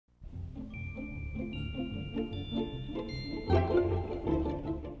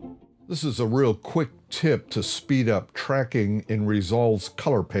This is a real quick tip to speed up tracking in Resolve's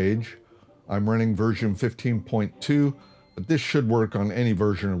color page. I'm running version 15.2, but this should work on any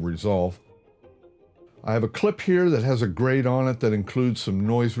version of Resolve. I have a clip here that has a grade on it that includes some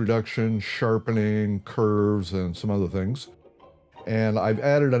noise reduction, sharpening, curves, and some other things. And I've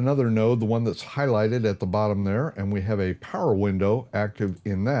added another node, the one that's highlighted at the bottom there, and we have a power window active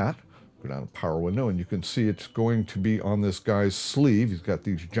in that. Go down to power window, and you can see it's going to be on this guy's sleeve. He's got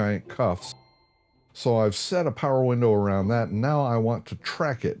these giant cuffs. So I've set a power window around that, and now I want to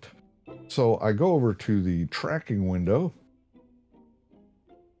track it. So I go over to the tracking window,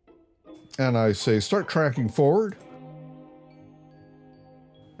 and I say start tracking forward.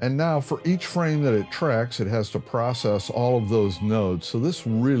 And now for each frame that it tracks, it has to process all of those nodes. So this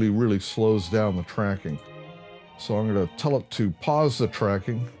really slows down the tracking. So I'm going to tell it to pause the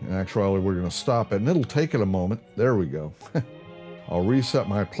tracking. In actuality, we're going to stop it, and it'll take it a moment. There we go. I'll reset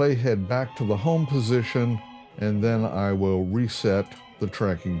my playhead back to the home position, and then I will reset the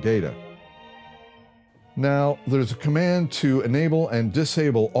tracking data. Now, there's a command to enable and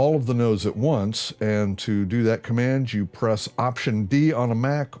disable all of the nodes at once, and to do that command, you press Option D on a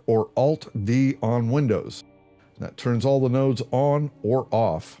Mac or Alt D on Windows. That turns all the nodes on or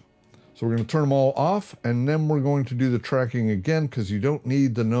off. So we're going to turn them all off, and then we're going to do the tracking again because you don't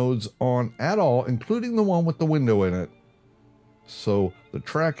need the nodes on at all, including the one with the window in it. So the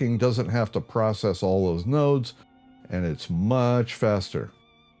tracking doesn't have to process all those nodes, and it's much faster.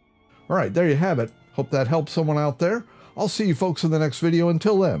 All right, there you have it. Hope that helps someone out there. I'll see you folks in the next video.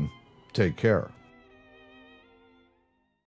 Until then, take care.